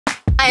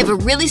I have a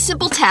really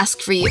simple task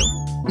for you.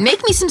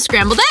 Make me some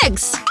scrambled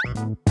eggs.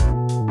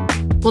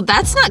 Well,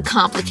 that's not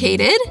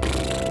complicated.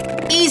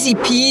 Easy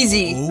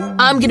peasy.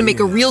 I'm gonna make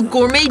a real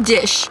gourmet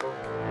dish.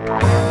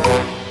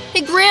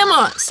 Hey,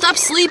 Grandma! Stop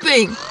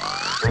sleeping!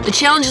 The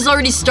challenge has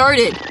already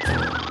started.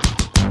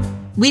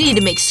 We need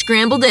to make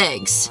scrambled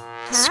eggs.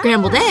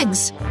 Scrambled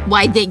eggs?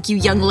 Why, thank you,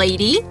 young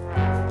lady.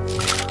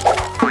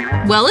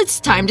 Well,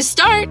 it's time to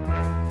start.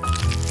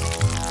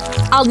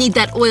 I'll need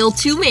that oil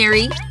too,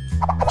 Mary.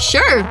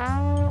 Sure.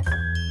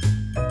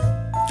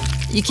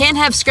 You can't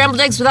have scrambled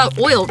eggs without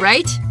oil,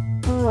 right?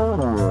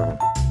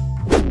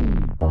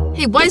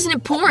 Hey, why isn't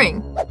it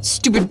pouring?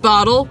 Stupid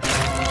bottle.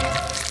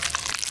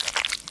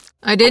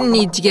 I didn't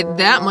need to get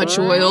that much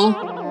oil.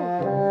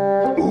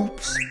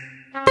 Oops.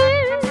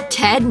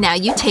 Ted, now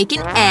you take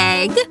an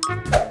egg,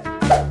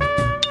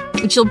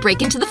 which you'll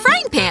break into the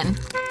frying pan.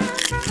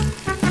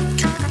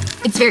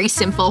 It's very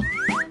simple.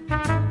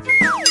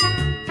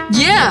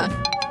 Yeah!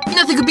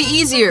 Nothing could be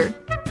easier.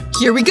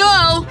 Here we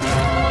go!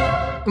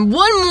 And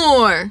one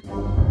more!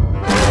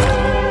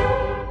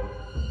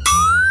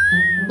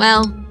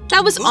 Well,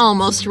 that was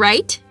almost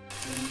right.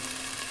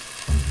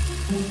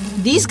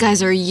 These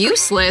guys are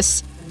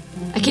useless.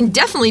 I can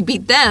definitely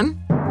beat them.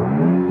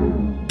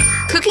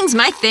 Cooking's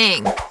my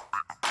thing.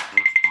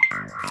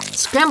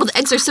 Scrambled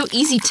eggs are so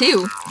easy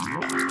too.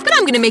 But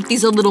I'm gonna make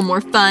these a little more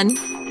fun.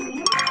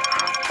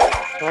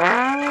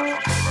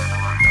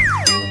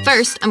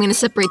 First, I'm gonna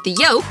separate the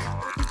yolk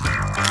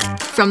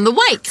from the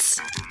whites.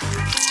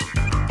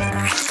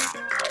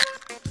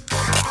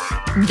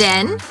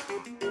 Then,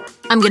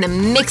 I'm gonna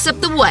mix up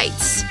the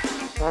whites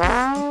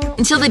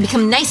until they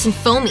become nice and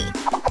foamy.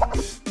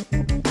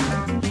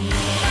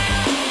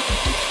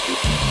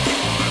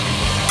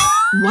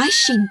 Why is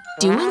she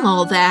doing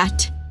all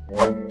that?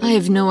 I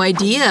have no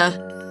idea.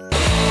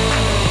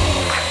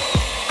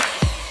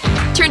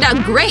 Turned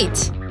out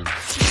great!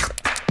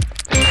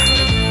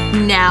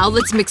 Now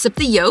let's mix up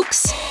the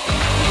yolks.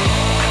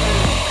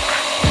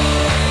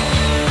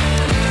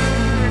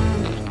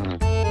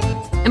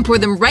 And pour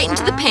them right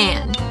into the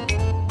pan.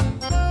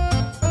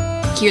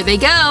 Here they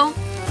go!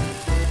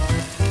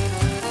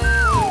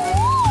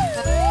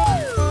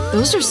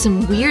 Those are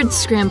some weird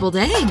scrambled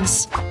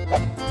eggs.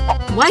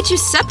 Why'd you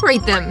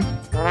separate them?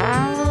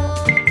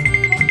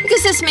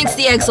 Because this makes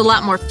the eggs a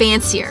lot more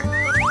fancier.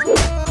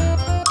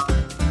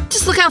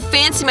 Just look how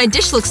fancy my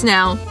dish looks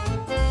now.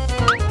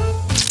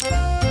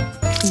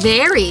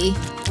 Very.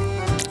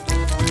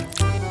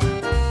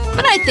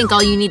 But I think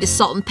all you need is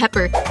salt and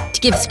pepper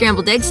to give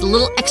scrambled eggs a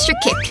little extra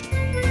kick.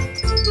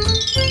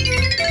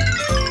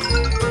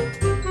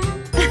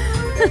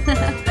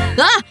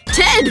 Ah!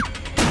 Ted!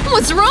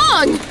 What's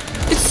wrong?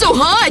 It's so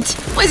hot!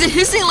 Why is it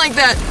hissing like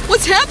that?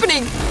 What's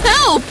happening?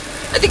 Help!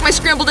 I think my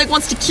scrambled egg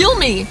wants to kill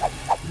me.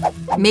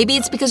 Maybe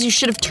it's because you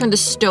should have turned the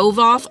stove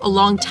off a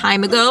long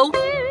time ago.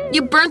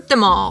 You burnt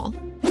them all.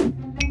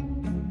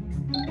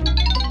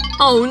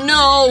 Oh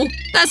no!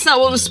 That's not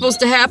what was supposed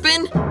to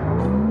happen.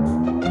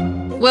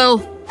 Well,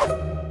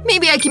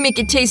 maybe I can make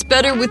it taste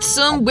better with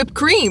some whipped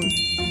cream.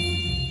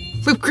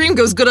 Whipped cream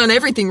goes good on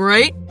everything,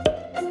 right?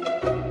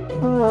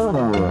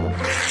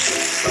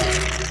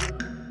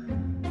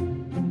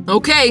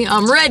 Okay,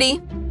 I'm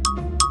ready.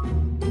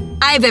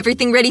 I have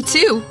everything ready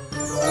too.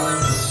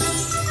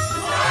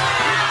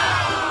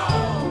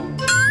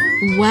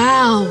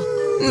 Wow.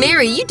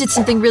 Mary, you did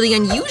something really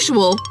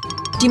unusual.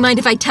 Do you mind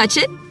if I touch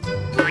it?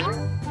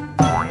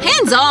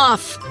 Hands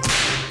off!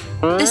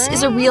 This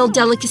is a real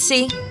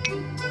delicacy.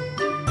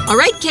 All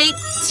right, Kate,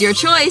 it's your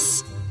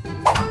choice.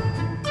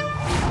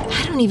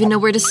 I don't even know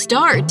where to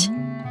start.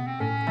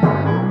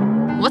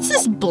 What's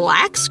this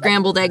black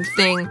scrambled egg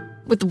thing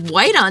with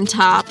white on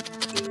top?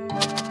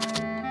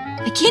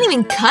 I can't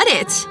even cut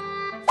it.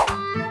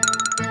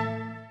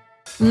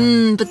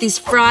 But these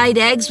fried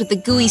eggs with the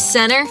gooey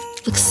center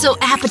look so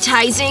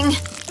appetizing.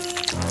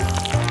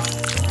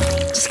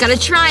 Just gotta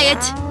try it.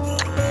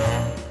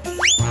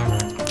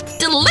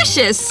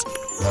 Delicious!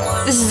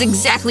 This is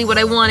exactly what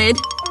I wanted.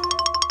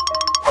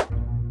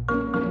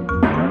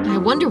 I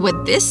wonder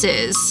what this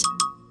is.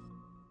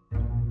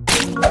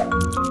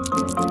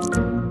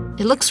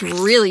 It looks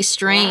really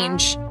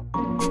strange.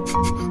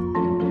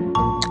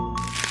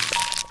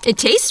 It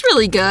tastes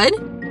really good.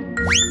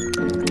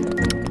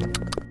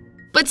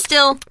 But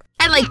still,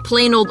 I like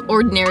plain old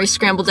ordinary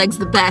scrambled eggs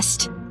the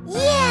best.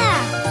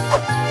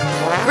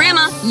 Yeah!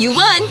 Grandma, you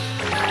won!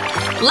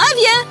 Love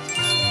ya!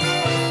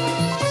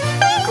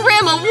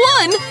 Grandma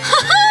won!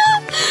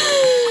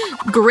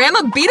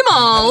 Grandma beat 'em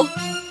all!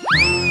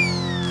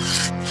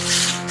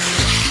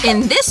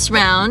 In this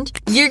round,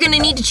 you're gonna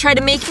need to try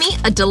to make me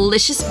a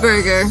delicious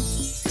burger.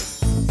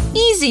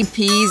 Easy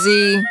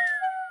peasy.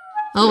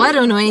 Oh, I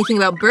don't know anything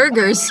about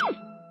burgers.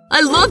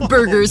 I love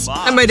burgers!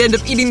 I might end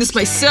up eating this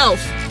myself.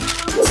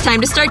 It's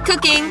time to start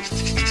cooking.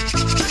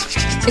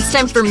 It's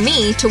time for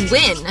me to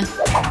win.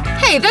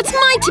 Hey, that's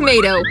my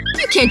tomato!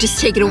 You can't just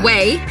take it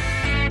away.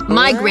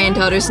 My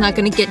granddaughter's not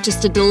gonna get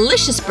just a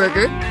delicious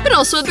burger, but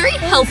also a very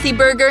healthy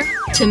burger.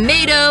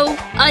 Tomato,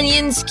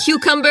 onions,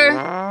 cucumber.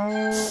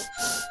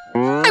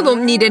 I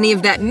won't need any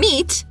of that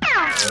meat.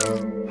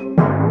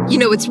 You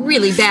know it's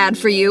really bad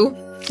for you.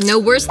 No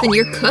worse than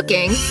your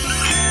cooking.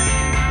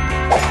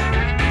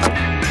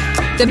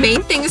 The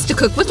main thing is to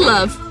cook with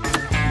love.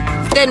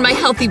 Then my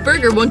healthy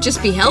burger won't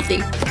just be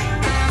healthy,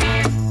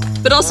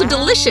 but also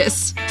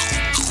delicious.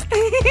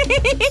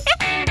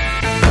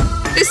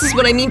 This is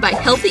what I mean by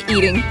healthy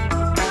eating.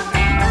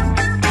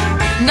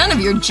 None of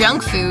your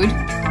junk food.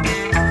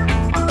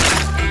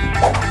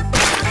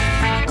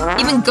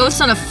 Even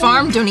ghosts on a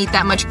farm don't eat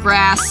that much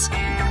grass.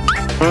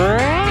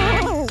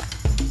 I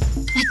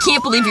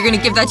can't believe you're gonna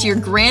give that to your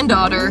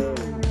granddaughter.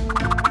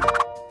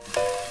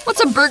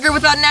 What's a burger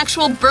without an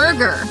actual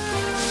burger?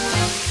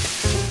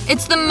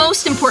 It's the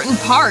most important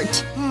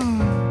part.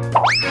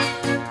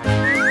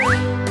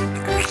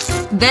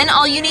 Then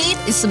all you need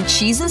is some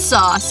cheese and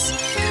sauce.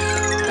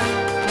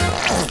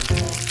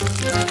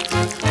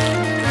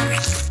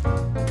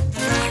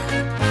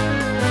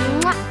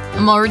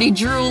 I'm already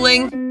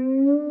drooling.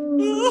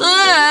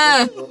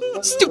 Ah!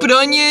 Stupid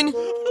onion!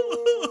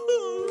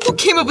 Who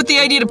came up with the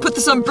idea to put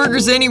this on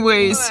burgers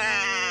anyways?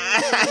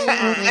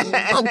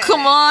 Oh,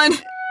 come on!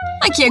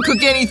 I can't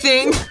cook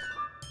anything!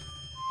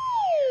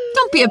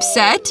 Don't be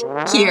upset.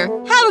 Here,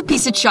 have a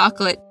piece of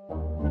chocolate.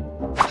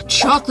 A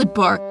chocolate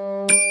bar.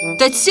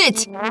 That's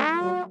it!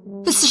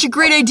 That's such a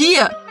great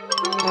idea!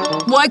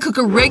 Why cook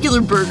a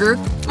regular burger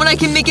when I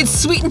can make it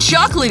sweet and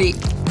chocolatey?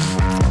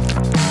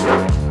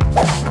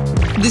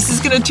 This is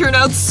gonna turn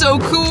out so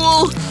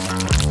cool!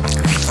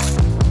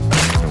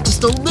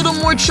 Just a little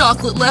more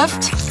chocolate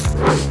left.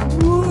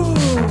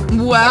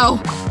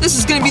 Wow, this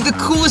is gonna be the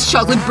coolest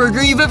chocolate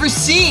burger you've ever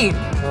seen!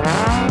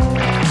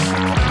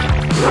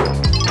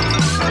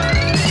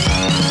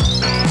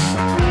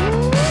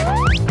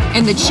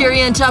 And the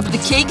cherry on top of the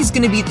cake is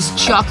gonna be this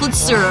chocolate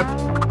syrup.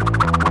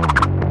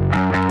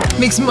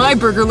 Makes my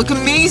burger look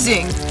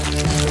amazing!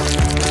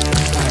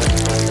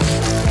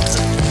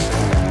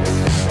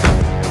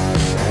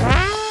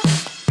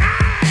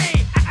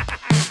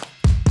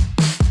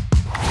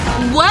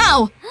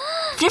 Wow!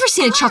 I've never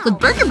seen a chocolate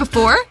burger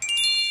before!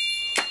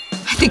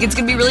 I think it's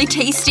gonna be really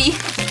tasty.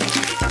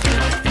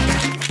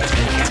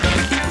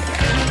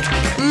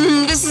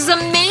 This is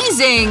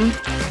amazing!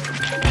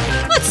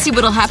 Let's see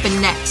what'll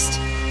happen next.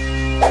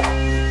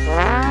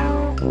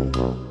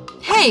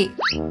 Hey,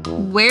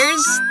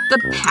 where's the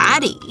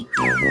patty?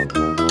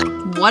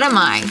 What am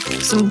I?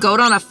 Some goat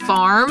on a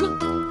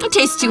farm? It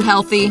tastes too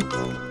healthy.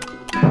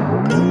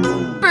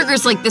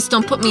 Burgers like this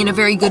don't put me in a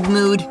very good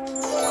mood.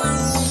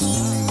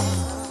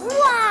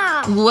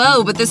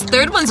 Whoa, but this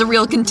third one's a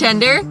real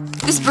contender.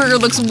 This burger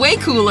looks way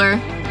cooler.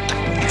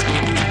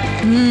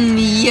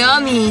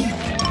 Yummy.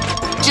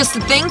 Just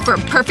the thing for a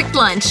perfect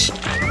lunch.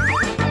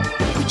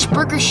 Which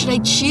burger should I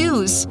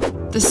choose?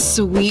 The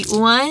sweet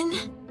one?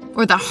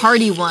 Or the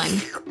hearty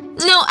one?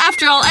 No,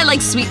 after all, I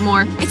like sweet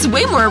more. It's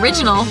way more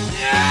original.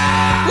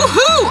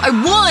 Woohoo! I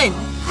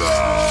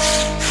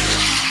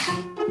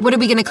won! What are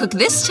we gonna cook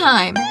this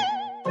time?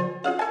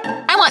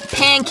 I want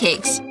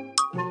pancakes.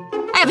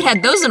 I haven't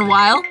had those in a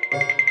while.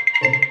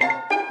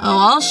 Oh,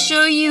 I'll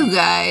show you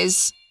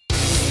guys.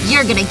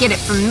 You're gonna get it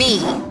from me.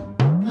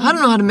 I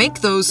don't know how to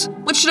make those.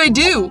 What should I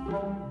do?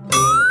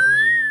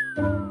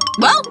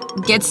 Well,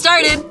 get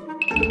started.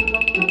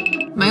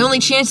 My only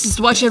chance is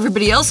to watch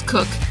everybody else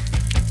cook.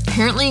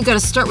 Apparently you gotta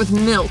start with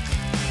milk.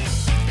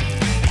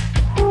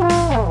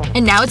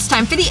 And now it's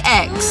time for the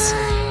eggs.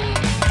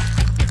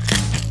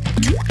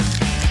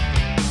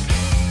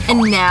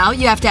 And now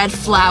you have to add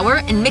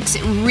flour and mix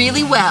it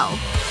really well.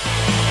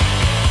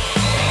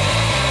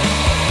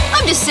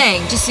 I'm just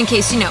saying, just in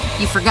case,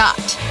 you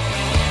forgot.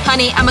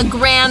 Honey, I'm a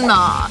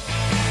grandma.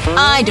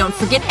 I don't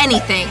forget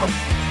anything.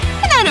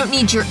 And I don't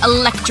need your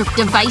electric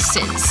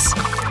devices.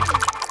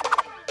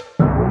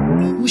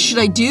 What should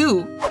I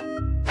do?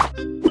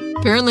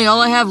 Apparently all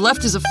I have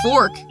left is a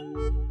fork.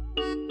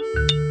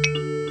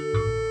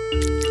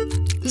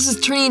 This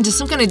is turning into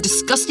some kind of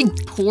disgusting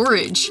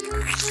porridge.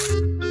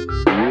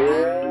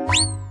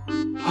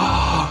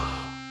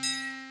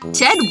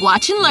 Ted,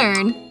 watch and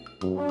learn.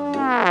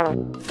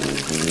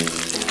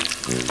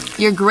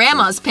 Your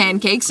grandma's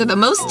pancakes are the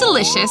most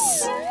delicious.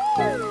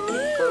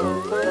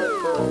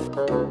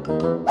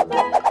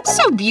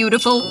 So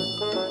beautiful.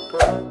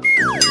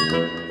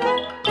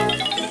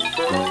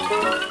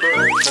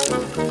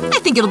 I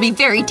think it'll be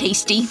very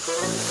tasty.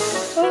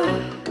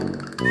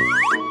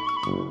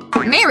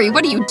 Mary,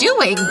 what are you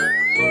doing?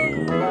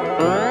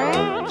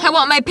 I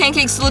want my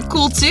pancakes to look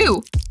cool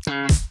too.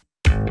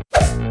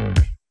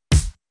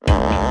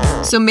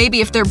 So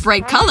maybe if they're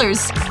bright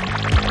colors,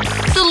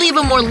 they'll leave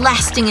a more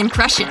lasting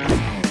impression.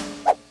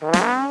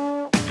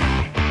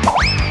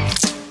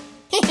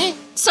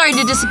 Sorry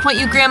to disappoint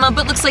you, Grandma,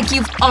 but looks like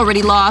you've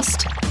already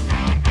lost.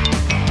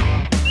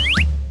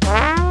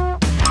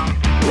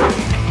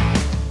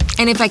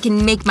 And if I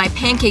can make my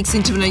pancakes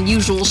into an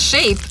unusual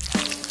shape,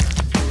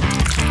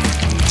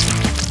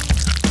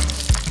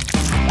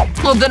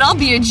 well, then I'll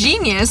be a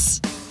genius.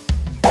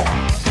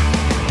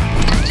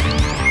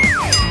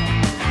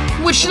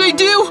 What should I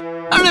do?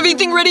 I don't have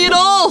anything ready at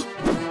all!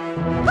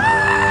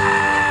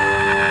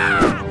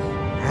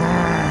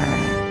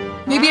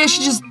 Maybe I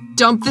should just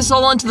dump this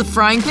all onto the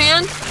frying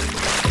pan?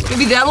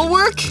 Maybe that'll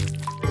work?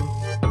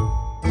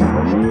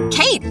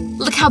 Kate,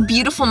 look how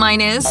beautiful mine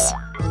is.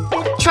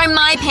 Try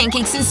my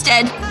pancakes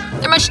instead.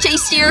 They're much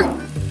tastier.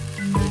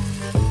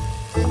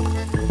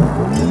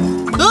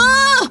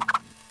 Ah!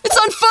 It's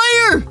on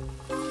fire!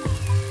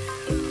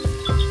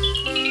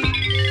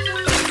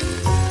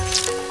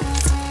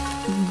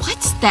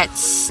 What's that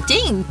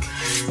stink?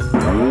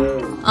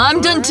 I'm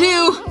done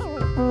too!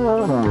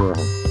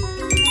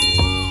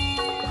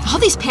 All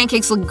these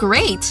pancakes look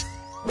great!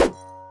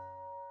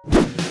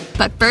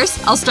 But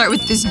first, I'll start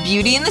with this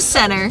beauty in the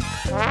center.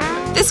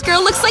 This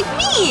girl looks like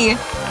me!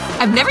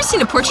 I've never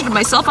seen a portrait of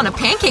myself on a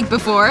pancake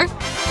before.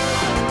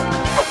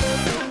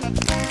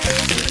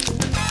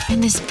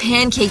 And this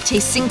pancake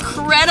tastes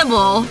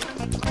incredible!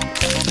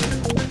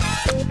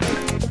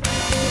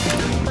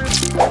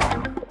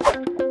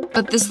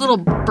 But this little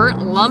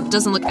burnt lump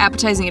doesn't look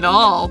appetizing at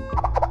all.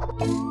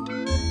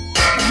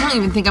 I don't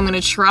even think I'm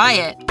gonna try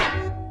it.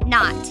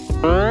 Not.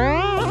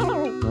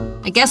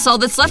 I guess all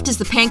that's left is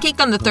the pancake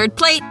on the third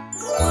plate.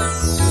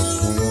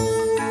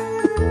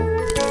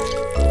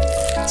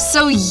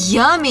 So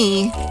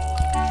yummy!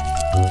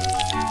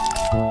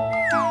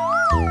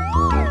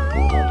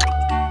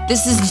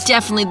 This is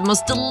definitely the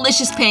most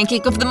delicious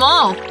pancake of them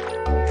all.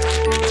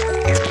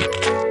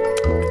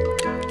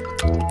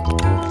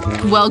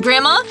 Well,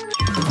 Grandma,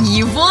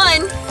 you've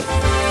won!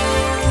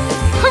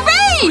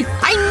 Hooray!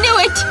 I knew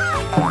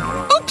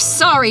it! Oops,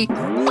 sorry.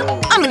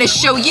 I'm gonna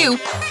show you.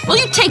 Well,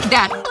 you take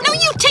that. No,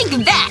 you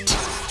take that!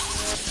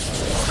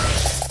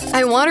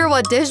 I wonder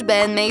what dish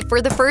Ben made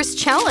for the first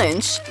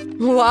challenge.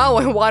 Wow,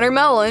 a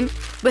watermelon.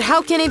 But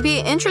how can it be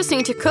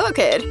interesting to cook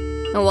it?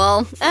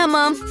 Well,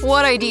 Emma,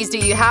 what ideas do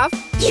you have?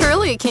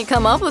 Surely you can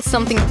come up with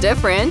something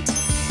different.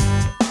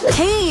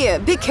 Hey,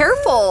 be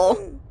careful!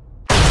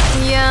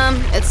 Yeah,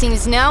 it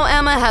seems now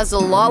Emma has a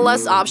lot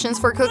less options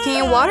for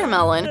cooking a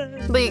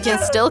watermelon. But you can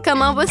still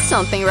come up with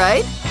something,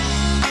 right?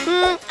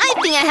 I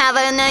think I have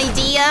an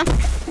idea.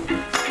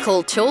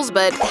 Cool tools,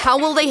 but how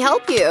will they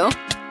help you?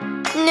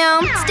 No,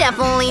 it's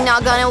definitely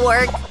not gonna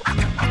work.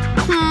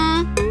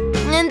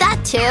 And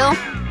that too.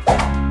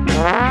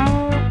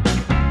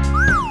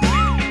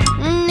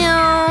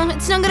 No,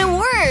 it's not gonna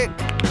work.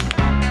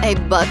 A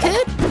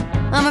bucket?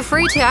 I'm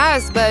afraid to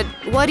ask, but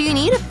what do you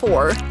need it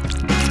for?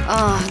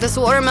 This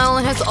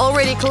watermelon has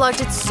already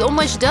collected so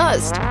much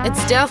dust.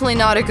 It's definitely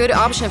not a good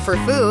option for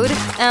food.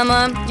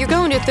 Emma, you're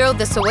going to throw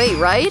this away,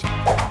 right?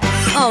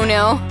 Oh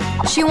no,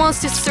 she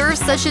wants to serve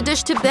such a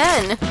dish to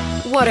Ben.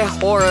 What a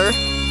horror.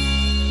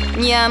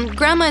 Yeah,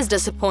 Grandma is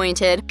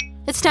disappointed.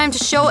 It's time to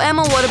show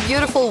Emma what a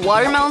beautiful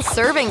watermelon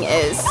serving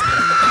is.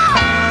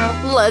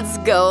 Let's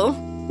go.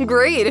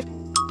 Great.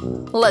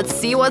 Let's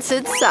see what's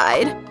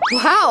inside.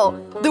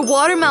 Wow, the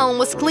watermelon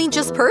was cleaned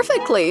just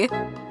perfectly.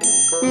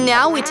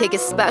 Now we take a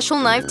special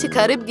knife to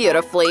cut it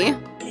beautifully.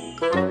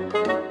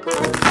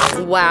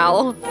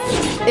 Wow.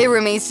 It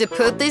remains to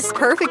put these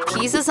perfect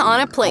pieces on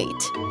a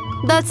plate.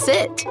 That's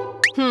it.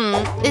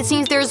 It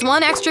seems there's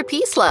one extra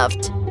piece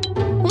left.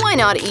 Why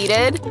not eat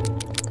it?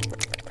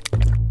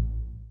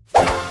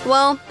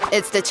 Well,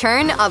 it's the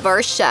turn of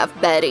our chef,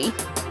 Betty.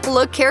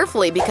 Look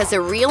carefully because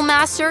the real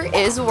master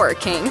is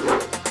working.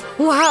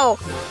 Wow,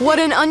 what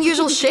an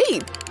unusual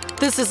shape!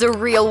 This is a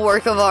real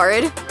work of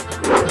art.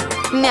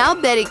 Now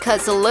Betty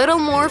cuts a little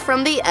more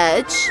from the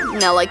edge.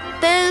 Now like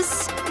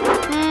this.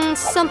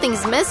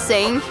 Something's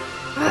missing.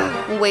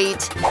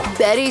 Wait,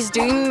 Betty's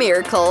doing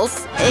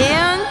miracles.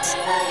 And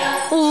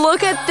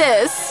look at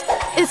this!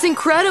 It's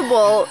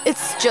incredible!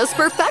 It's just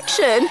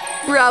perfection!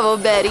 Bravo,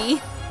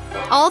 Betty!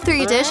 All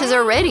three dishes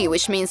are ready,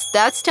 which means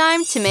that's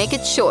time to make a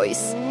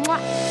choice.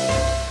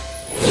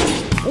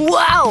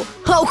 Wow!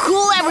 How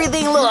cool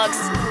everything looks!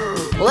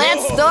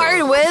 Let's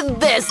start with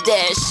this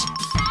dish.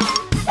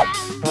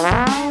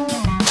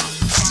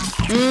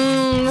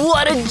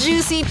 What a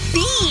juicy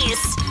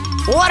piece!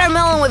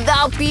 Watermelon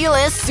without peel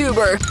is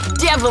super.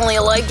 Definitely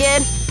like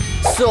it.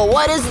 So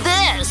what is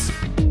this?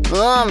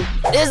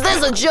 Is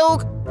this a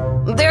joke?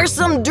 There's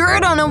some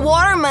dirt on a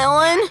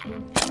watermelon.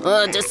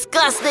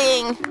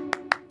 Disgusting.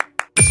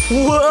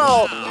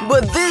 Whoa,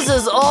 but this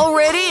is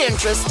already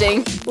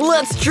interesting.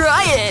 Let's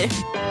try it.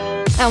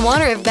 I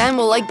wonder if Ben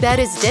will like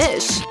Betty's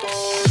dish.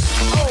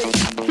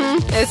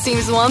 It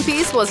seems one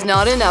piece was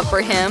not enough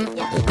for him.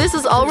 This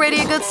is already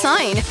a good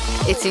sign.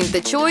 It seems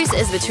the choice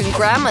is between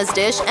Grandma's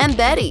dish and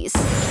Betty's.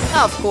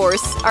 Of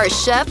course, our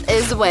chef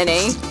is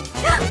winning.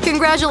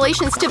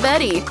 Congratulations to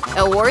Betty!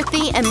 A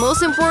worthy and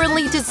most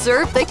importantly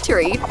deserved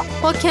victory.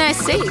 What can I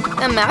say?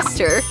 A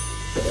master.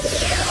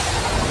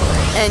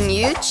 A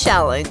new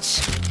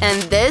challenge.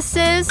 And this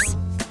is…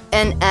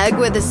 an egg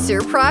with a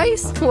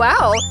surprise?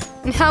 Wow!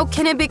 How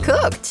can it be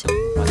cooked?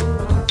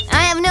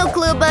 I have no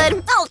clue,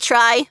 but I'll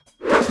try.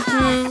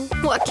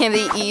 What can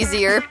be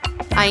easier?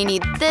 I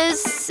need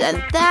this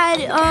and that,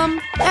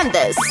 and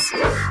this.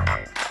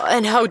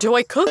 And how do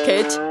I cook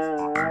it?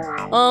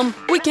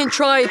 We can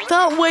try it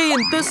that way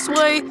and this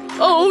way.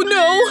 Oh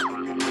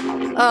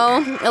no!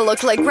 Oh, it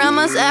looks like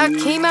Grandma's egg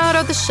came out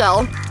of the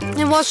shell.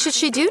 And what should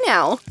she do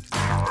now?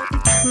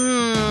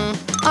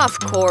 Of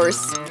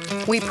course.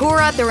 We pour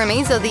out the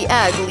remains of the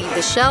egg, leave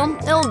the shell.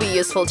 It'll be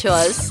useful to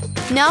us.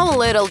 Now a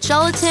little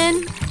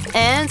gelatin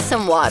and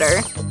some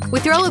water. We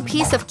throw a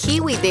piece of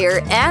kiwi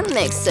there and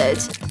mix it.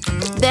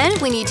 Then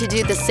we need to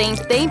do the same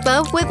thing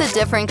but with a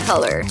different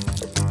color.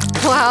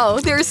 Wow,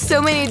 there's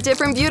so many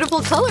different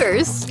beautiful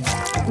colors.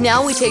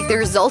 Now we take the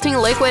resulting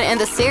liquid and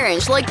the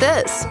syringe like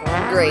this.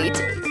 Great.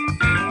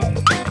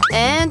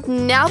 And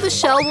now the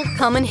shell will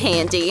come in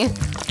handy.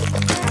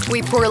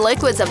 We pour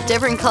liquids of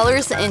different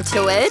colors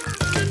into it.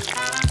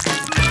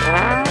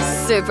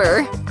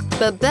 Super.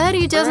 But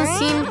Betty doesn't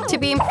seem to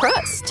be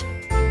impressed.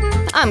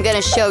 I'm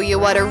gonna show you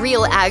what a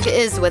real egg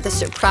is with a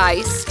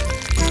surprise.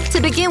 To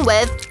begin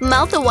with,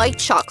 melt the white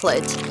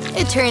chocolate.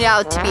 It turned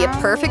out to be a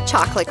perfect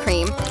chocolate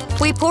cream.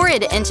 We pour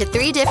it into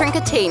 3 different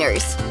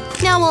containers.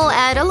 Now we'll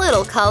add a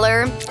little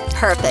color.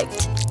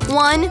 Perfect.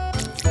 1,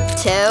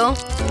 2,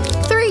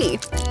 3.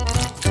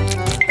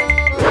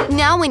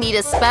 Now we need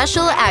a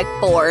special egg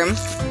form.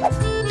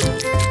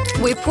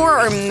 We pour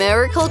our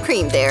miracle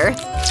cream there.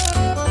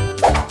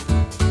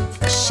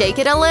 Shake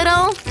it a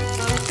little.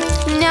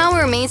 Now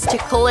it remains to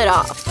cool it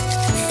off.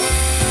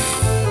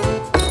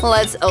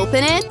 Let's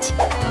open it.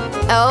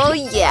 Oh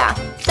yeah,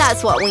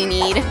 that's what we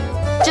need.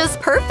 Just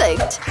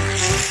perfect.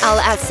 I'll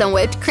add some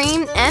whipped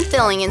cream and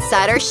filling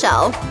inside our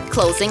shell.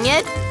 Closing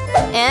it.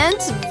 And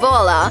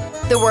voila!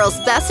 The world's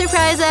best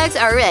surprise eggs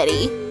are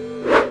ready.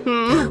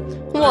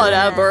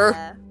 Whatever.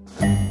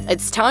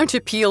 It's time to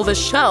peel the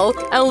shell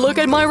and look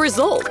at my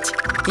result.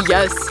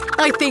 Yes,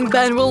 I think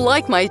Ben will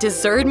like my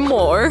dessert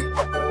more.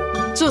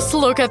 Just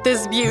look at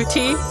this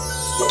beauty.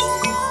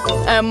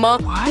 Emma,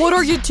 what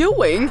are you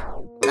doing?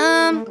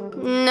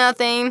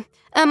 Nothing.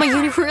 Emma,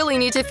 you really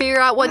need to figure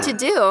out what to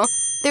do.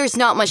 There's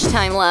not much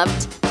time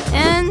left.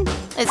 And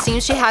it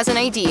seems she has an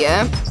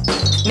idea.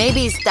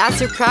 Maybe it's that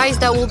surprise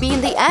that will be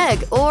in the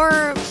egg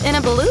or in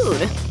a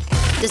balloon.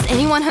 Does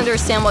anyone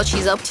understand what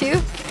she's up to?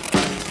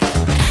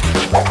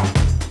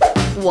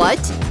 What?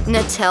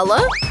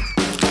 Nutella?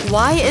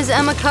 Why is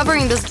Emma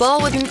covering this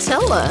ball with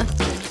Nutella?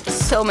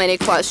 So many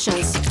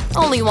questions.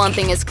 Only one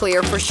thing is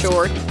clear for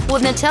sure.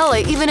 With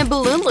Nutella, even a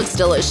balloon looks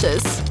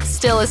delicious.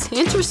 Still, it's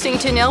interesting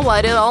to know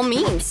what it all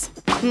means.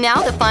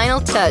 Now the final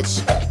touch.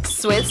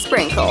 Sweet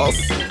sprinkles.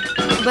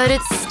 But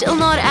it's still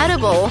not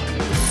edible.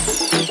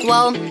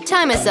 Well,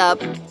 time is up.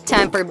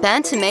 Time for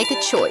Ben to make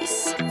a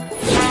choice.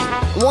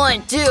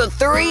 1, 2,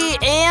 3,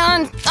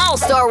 and I'll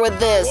start with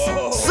this.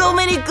 So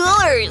many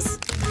colors!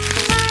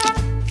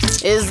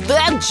 Is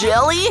that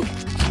jelly?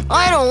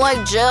 I don't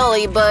like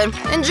jelly, but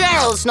in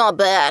general it's not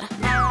bad.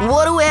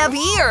 What do we have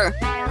here?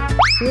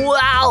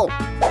 Wow!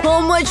 How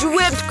much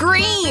whipped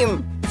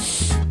cream!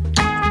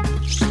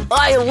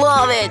 I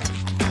love it!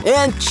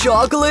 And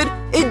chocolate,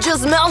 it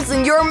just melts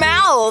in your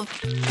mouth!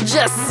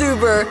 Just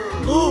super!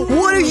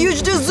 What a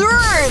huge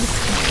dessert!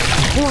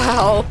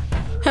 Wow.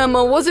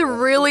 Emma, was it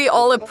really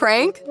all a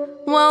prank?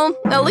 Well,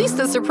 at least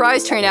the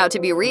surprise turned out to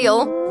be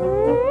real.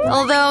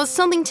 Although,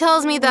 something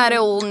tells me that it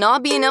will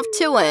not be enough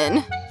to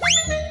win.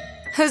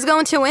 Who's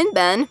going to win,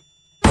 Ben?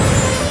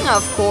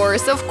 Of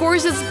course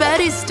it's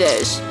Betty's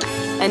dish.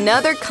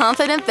 Another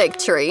confident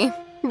victory.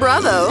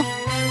 Bravo!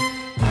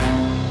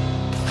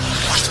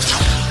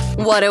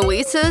 What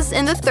awaits us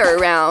in the 3rd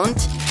round?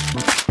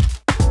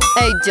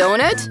 A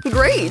donut?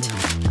 Great!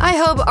 I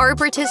hope our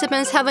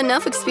participants have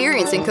enough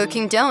experience in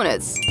cooking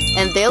donuts,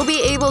 and they'll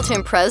be able to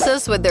impress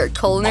us with their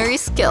culinary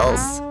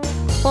skills.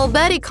 While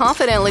Betty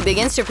confidently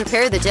begins to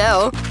prepare the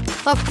dough,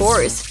 of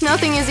course,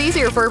 nothing is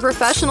easier for a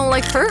professional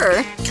like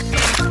her.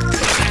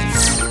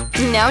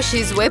 Now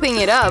she's whipping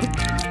it up.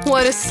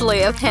 What a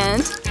slay of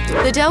hand.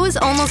 The dough is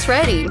almost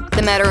ready.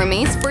 The matter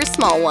remains for a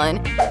small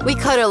one. We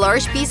cut a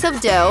large piece of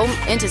dough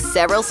into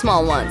several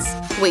small ones.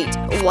 Wait,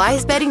 why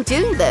is Betty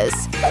doing this?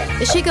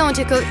 Is she going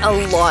to cook a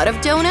lot of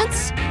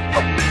donuts?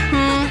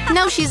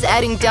 Now she's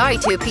adding dye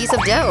to a piece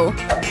of dough.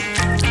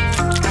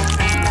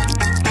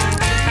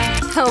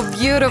 How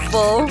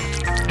beautiful!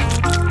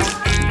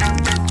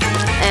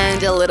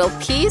 And a little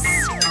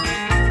piece.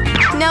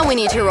 Now we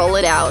need to roll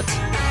it out.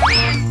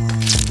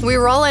 We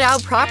roll it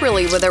out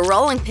properly with a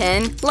rolling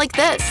pin, like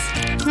this.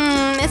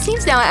 It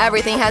seems now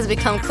everything has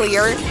become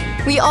clear.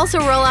 We also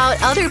roll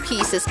out other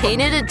pieces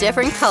painted in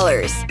different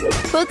colors.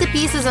 Put the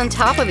pieces on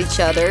top of each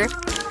other.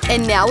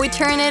 And now we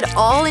turn it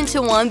all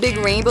into one big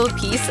rainbow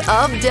piece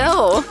of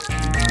dough.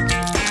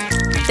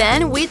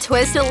 Then we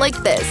twist it like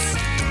this.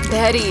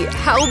 Betty,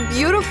 how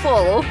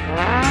beautiful!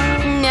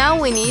 Now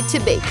we need to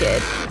bake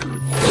it.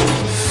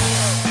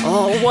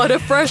 Oh, what a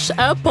fresh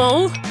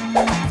apple!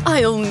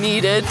 I'll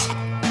need it.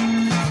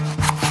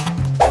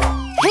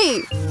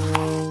 Hey!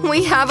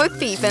 We have a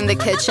thief in the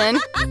kitchen.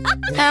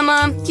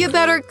 Emma, you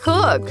better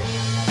cook.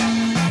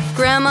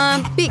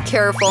 Grandma, be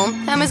careful.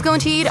 Emma's going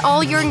to eat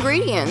all your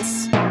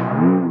ingredients.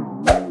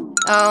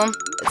 Oh,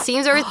 it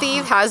seems our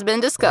thief has been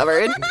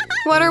discovered.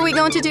 What are we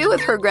going to do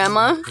with her,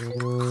 Grandma?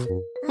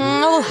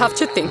 I'll have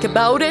to think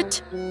about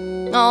it.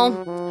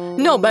 Oh,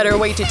 no better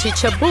way to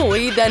teach a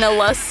bully than a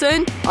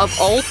lesson of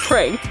old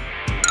prank.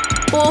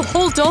 Well,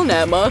 hold on,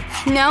 Emma.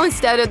 Now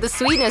instead of the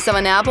sweetness of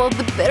an apple,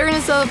 the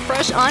bitterness of a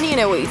fresh onion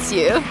awaits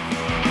you.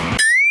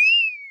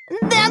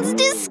 That's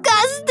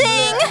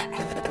disgusting!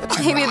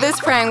 Maybe this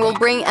prank will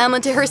bring Emma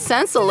to her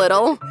sense a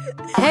little.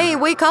 Hey,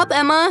 wake up,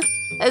 Emma!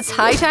 It's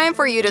high time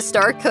for you to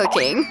start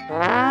cooking.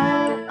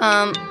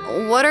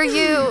 What are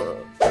you…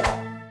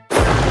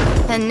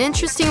 An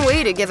interesting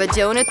way to give a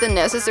donut the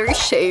necessary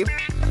shape.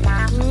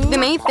 The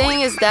main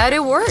thing is that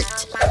it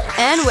worked.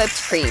 And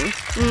whipped cream.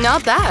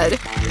 Not bad.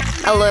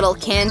 A little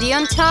candy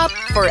on top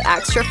for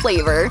extra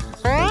flavor.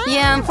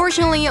 Yeah,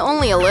 unfortunately,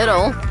 only a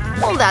little.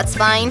 Well, that's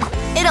fine.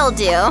 It'll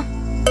do.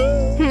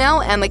 Now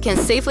Emma can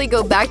safely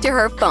go back to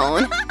her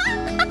phone.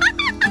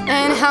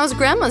 And how's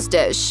Grandma's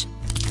dish?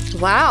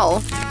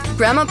 Wow.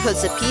 Grandma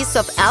puts a piece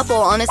of apple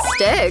on a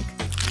stick.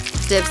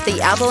 Dips the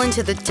apple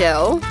into the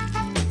dough.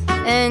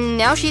 And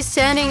now she's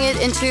sending it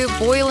into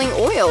boiling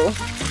oil.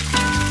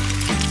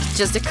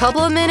 Just a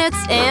couple of minutes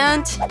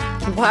and…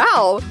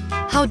 wow!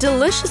 How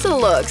delicious it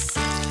looks!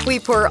 We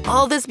pour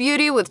all this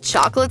beauty with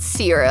chocolate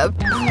syrup.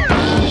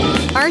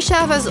 Our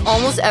chef has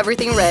almost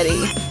everything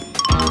ready.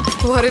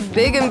 What a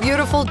big and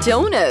beautiful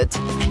donut!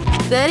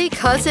 Betty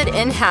cuts it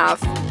in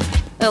half.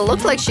 It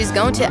looks like she's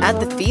going to add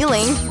the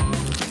filling.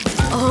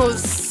 Oh,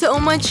 so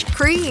much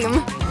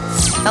cream!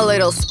 A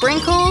little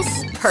sprinkles.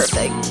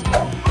 Perfect.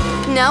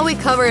 Now we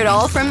cover it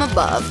all from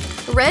above.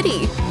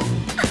 Ready!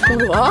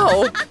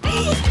 Wow!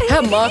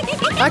 Emma,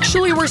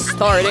 actually we're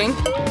starting.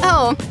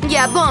 Oh,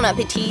 yeah, bon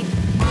appetit.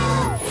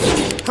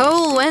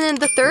 Who went in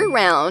the third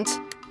round?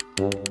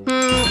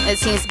 It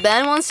seems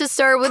Ben wants to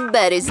start with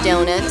Betty's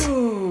donut.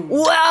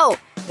 Wow!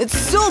 It's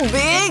so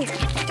big!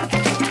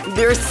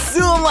 There's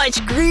so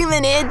much cream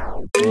in it!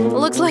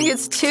 Looks like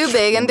it's too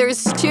big and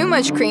there's too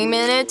much cream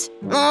in it.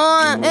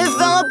 It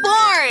fell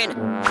apart!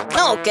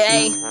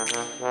 Okay.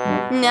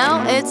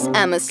 Now it's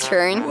Emma's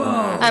turn.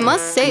 I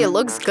must say it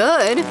looks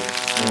good.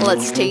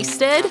 Let's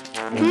taste it.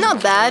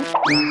 Not bad.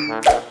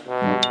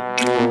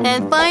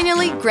 And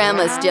finally,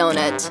 Grandma's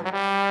donut.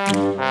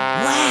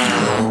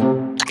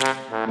 Wow!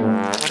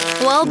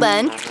 Well,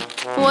 Ben,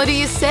 what do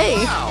you say?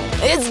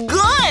 It's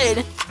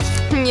good!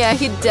 Yeah,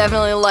 he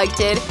definitely liked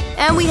it.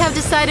 And we have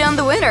decided on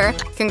the winner.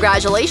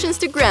 Congratulations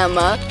to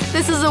Grandma.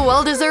 This is a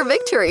well-deserved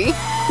victory.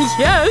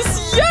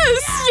 Yes,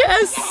 yes,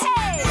 yes!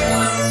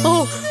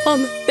 Oh,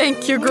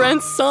 thank you,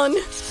 grandson.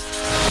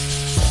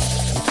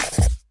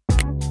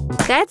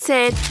 That's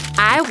it.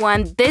 I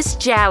won this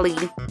jelly.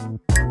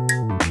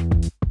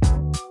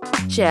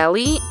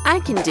 Jelly?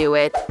 I can do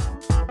it.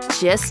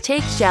 Just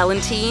take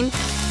gelatine,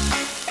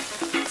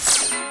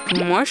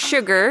 more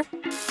sugar,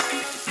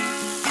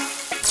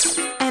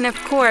 and of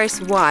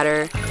course,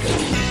 water.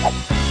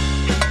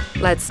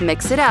 Let's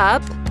mix it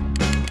up.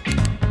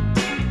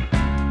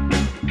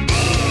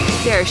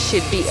 There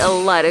should be a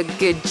lot of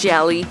good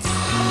jelly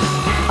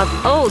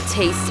of all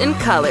tastes and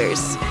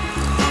colors.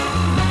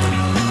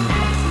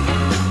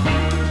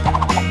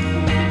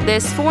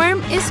 This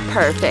form is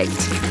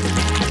perfect.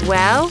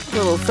 Well, we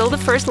will fill the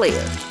first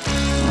layer.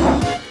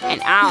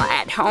 And I'll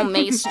add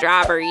homemade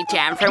strawberry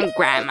jam from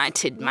Grandma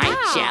to my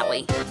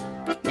jelly.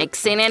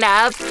 Mixing it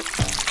up.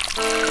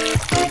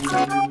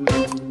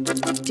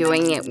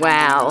 Doing it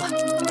well.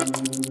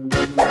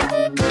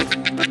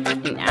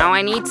 Now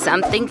I need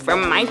something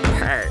from my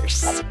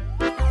purse.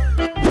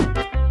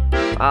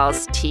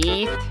 False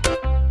teeth?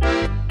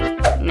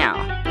 No.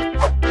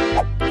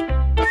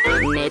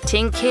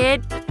 Knitting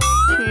kit?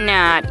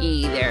 Not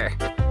either.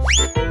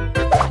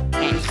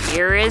 And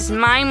here is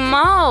my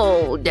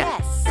mold.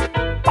 Yes.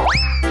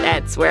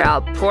 That's where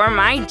I'll pour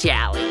my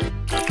jelly.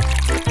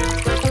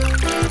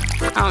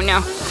 Oh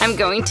no, I'm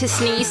going to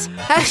sneeze.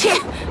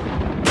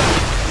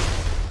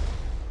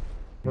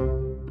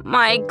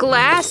 My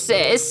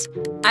glasses!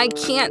 I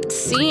can't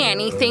see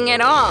anything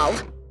at all.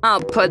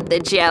 I'll put the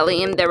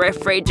jelly in the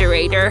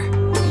refrigerator.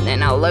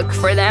 Then I'll look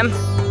for them.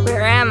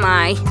 Where am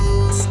I?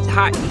 It's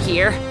hot in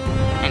here.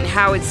 And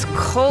how it's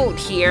cold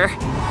here.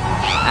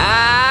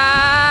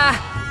 Ah!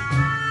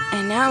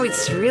 And now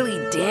it's really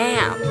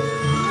damp.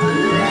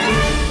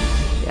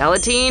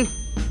 Gelatine?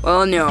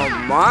 Well, no,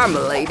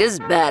 marmalade is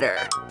better.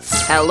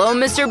 Hello,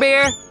 Mr.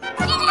 Bear?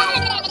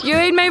 You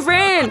ate my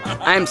friend!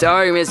 I'm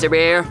sorry, Mr.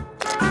 Bear.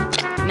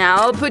 Now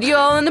I'll put you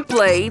all on the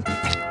plate.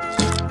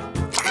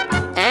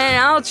 And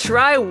I'll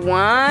try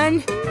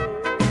one.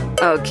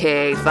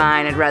 Okay,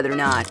 fine, I'd rather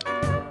not.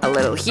 A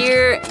little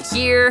here,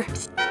 here,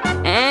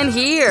 and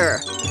here.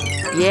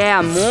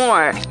 Yeah,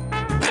 more.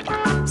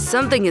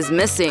 Something is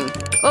missing.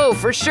 Oh,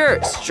 for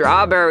sure,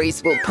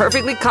 strawberries will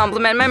perfectly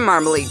complement my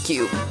marmalade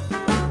cube.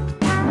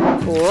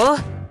 Cool.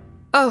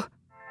 Oh,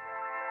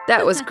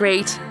 that was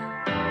great.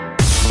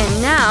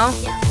 And now,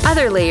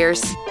 other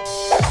layers.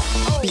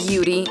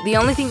 Beauty, the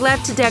only thing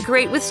left to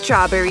decorate with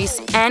strawberries,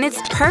 and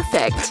it's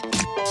perfect.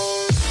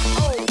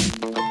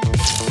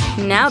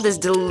 Now this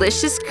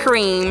delicious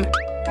cream.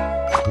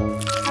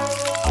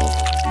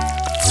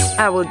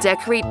 I will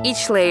decorate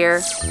each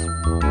layer,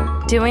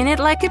 doing it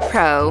like a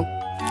pro.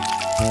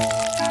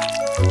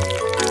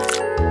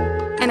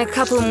 And a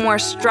couple more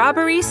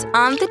strawberries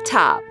on the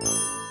top.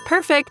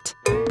 Perfect.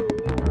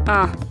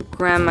 Ah,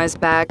 Grandma's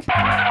back.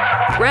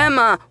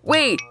 Grandma,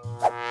 wait!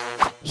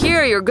 Here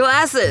are your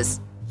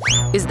glasses.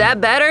 Is that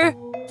better?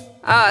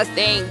 Oh,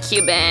 thank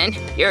you, Ben.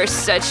 You're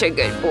such a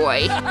good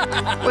boy.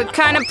 What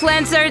kind of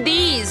plants are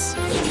these?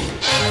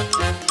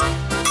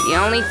 The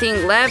only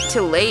thing left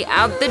to lay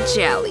out the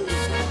jelly.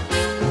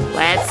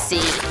 Let's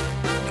see.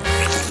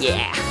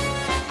 Yeah.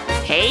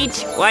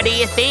 Paige, what do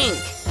you think?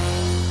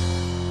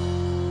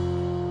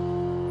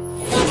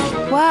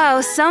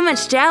 Wow, so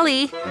much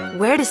jelly.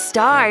 Where to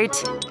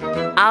start?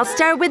 I'll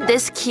start with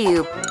this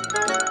cube.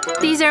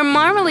 These are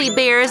marmalade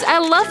bears. I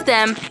love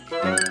them.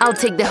 I'll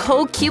take the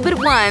whole cube at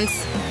once.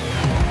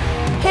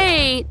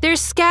 Hey, they're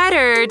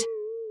scattered.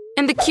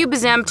 And the cube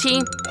is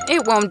empty.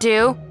 It won't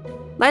do.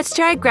 Let's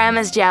try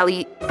Grandma's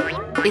jelly.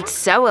 It's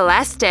so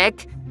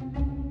elastic.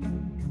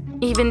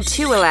 Even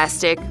too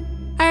elastic.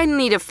 I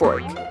need a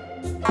fork.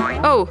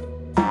 Oh,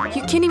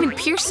 you can't even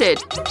pierce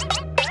it.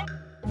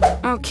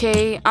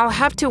 Okay, I'll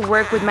have to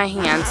work with my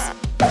hands.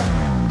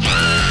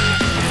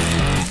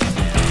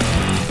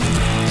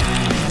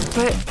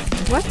 But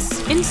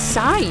what's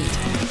inside?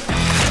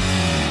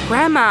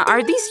 Grandma,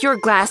 are these your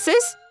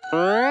glasses?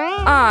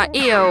 Ah,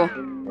 ew.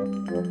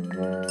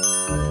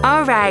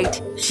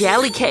 Alright,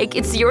 jelly cake,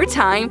 it's your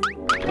time.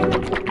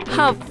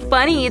 How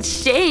funny it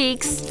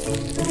shakes.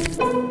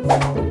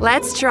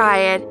 Let's try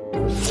it.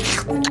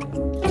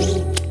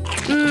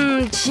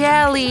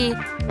 Jelly.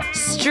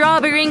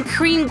 Strawberry and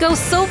cream go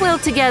so well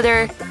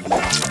together.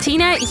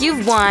 Tina,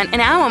 you've won,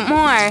 and I want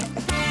more.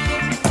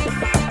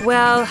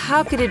 Well,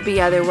 how could it be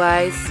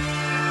otherwise?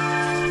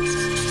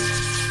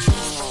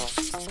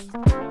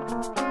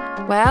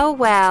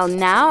 Well,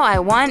 now I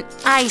want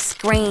ice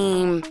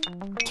cream.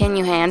 Can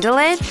you handle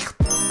it?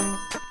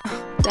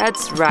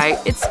 That's right,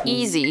 it's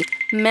easy.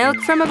 Milk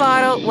from a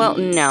bottle? Well,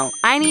 no.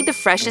 I need the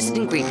freshest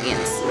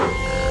ingredients.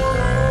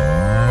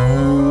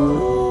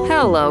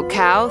 Hello,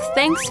 cow.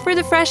 Thanks for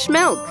the fresh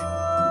milk.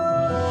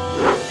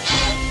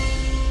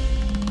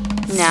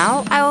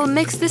 Now I will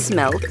mix this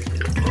milk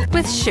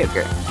with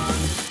sugar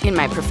in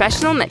my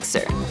professional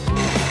mixer.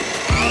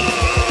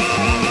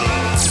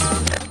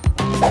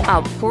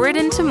 I'll pour it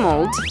into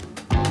mold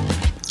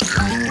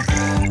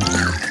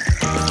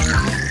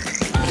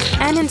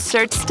and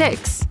insert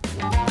sticks.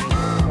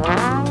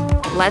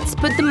 Let's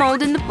put the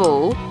mold in the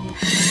bowl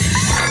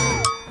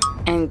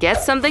and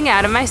get something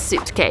out of my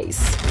suitcase.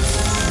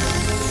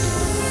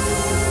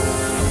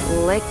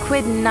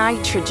 Liquid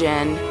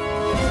nitrogen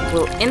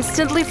will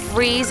instantly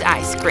freeze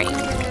ice cream.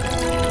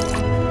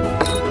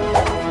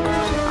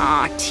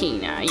 Aw,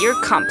 Tina,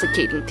 you're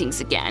complicating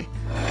things again.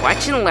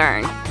 Watch and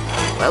learn.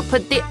 We'll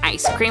put the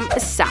ice cream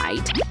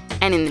aside,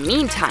 and in the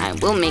meantime,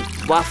 we'll make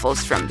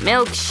waffles from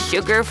milk,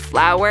 sugar,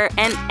 flour,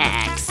 and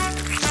eggs.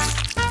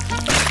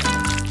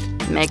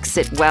 Mix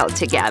it well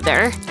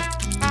together.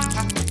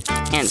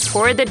 And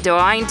pour the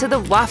dough into the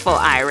waffle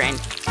iron.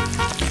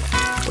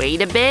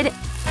 Wait a bit.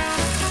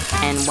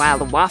 And while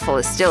the waffle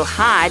is still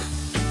hot,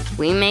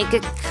 we make a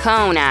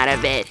cone out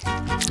of it.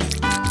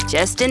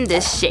 Just in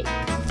this shape.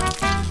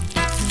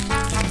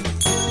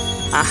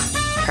 Ah,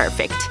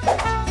 perfect.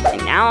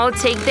 And now I'll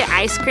take the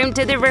ice cream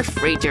to the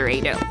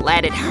refrigerator.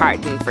 Let it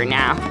harden for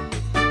now.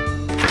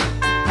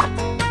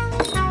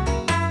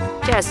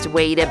 Just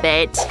wait a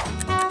bit.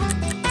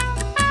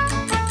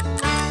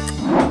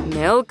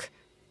 Milk?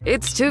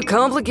 It's too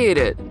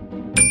complicated.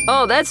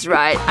 Oh, that's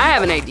right. I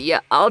have an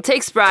idea. I'll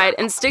take Sprite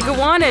and stick a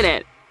wand in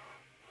it.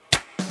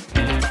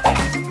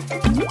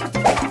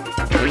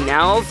 And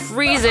now I'll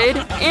freeze it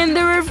in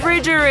the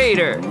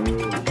refrigerator.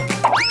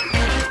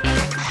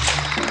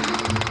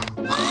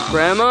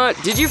 Grandma,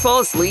 did you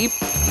fall asleep?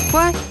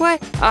 What?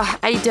 Oh,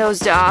 I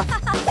dozed off.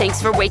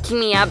 Thanks for waking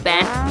me up,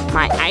 Ben.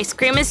 My ice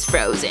cream is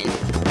frozen.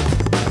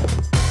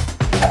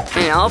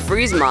 And I'll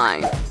freeze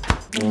mine.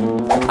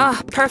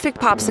 Oh, perfect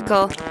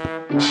popsicle.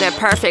 The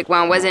perfect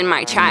one was in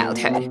my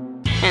childhood.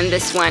 And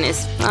this one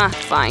is,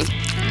 fine.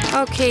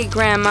 Okay,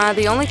 Grandma,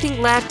 the only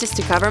thing left is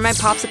to cover my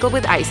popsicle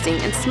with icing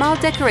and small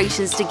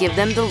decorations to give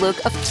them the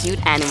look of cute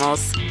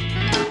animals.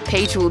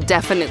 Paige will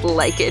definitely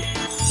like it.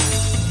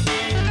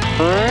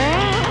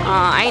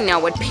 I know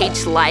what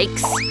Paige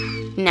likes.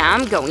 Now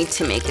I'm going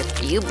to make a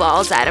few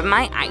balls out of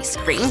my ice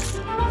cream.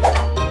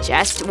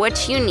 Just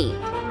what you need.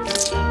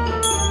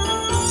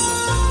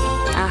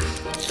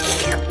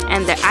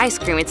 And the ice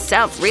cream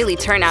itself really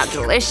turned out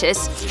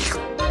delicious.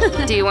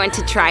 Do you want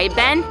to try it,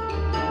 Ben?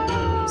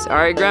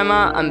 Sorry,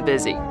 Grandma, I'm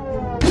busy.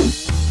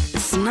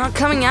 It's not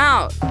coming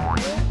out.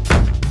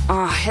 Oh,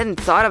 I hadn't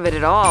thought of it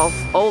at all.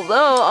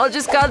 Although, I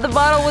just got the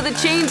bottle with a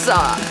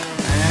chainsaw.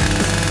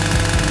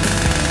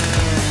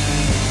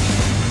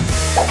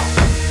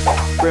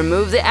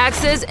 Remove the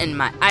axes and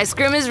my ice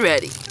cream is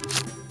ready.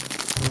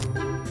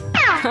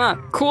 Huh,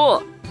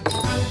 cool.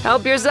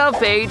 Help yourself,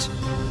 Paige.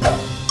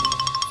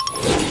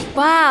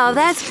 Wow,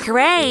 that's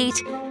great!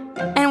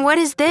 And what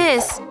is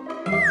this?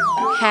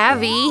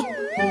 Heavy?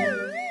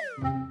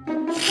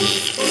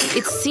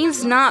 It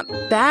seems not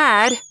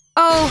bad.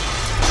 Oh,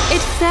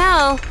 it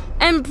fell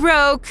and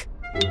broke.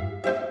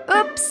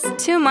 Oops,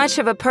 too much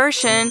of a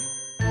portion.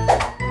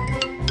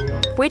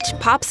 Which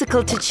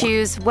popsicle to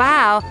choose?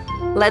 Wow,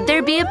 let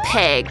there be a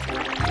pig.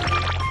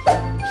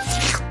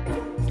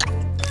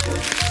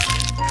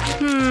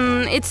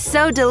 It's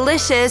so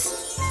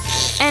delicious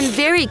and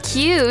very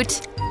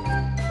cute.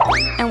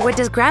 And what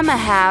does Grandma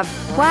have?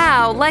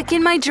 Wow, like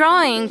in my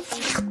drawing.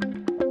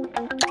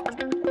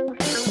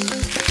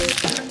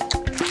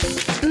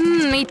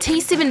 It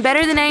tastes even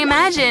better than I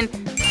imagined.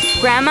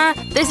 Grandma,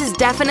 this is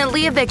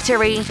definitely a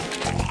victory.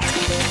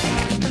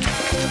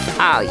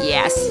 Oh,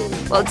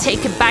 yes. Well,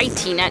 take a bite,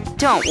 Tina.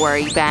 Don't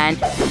worry, Ben.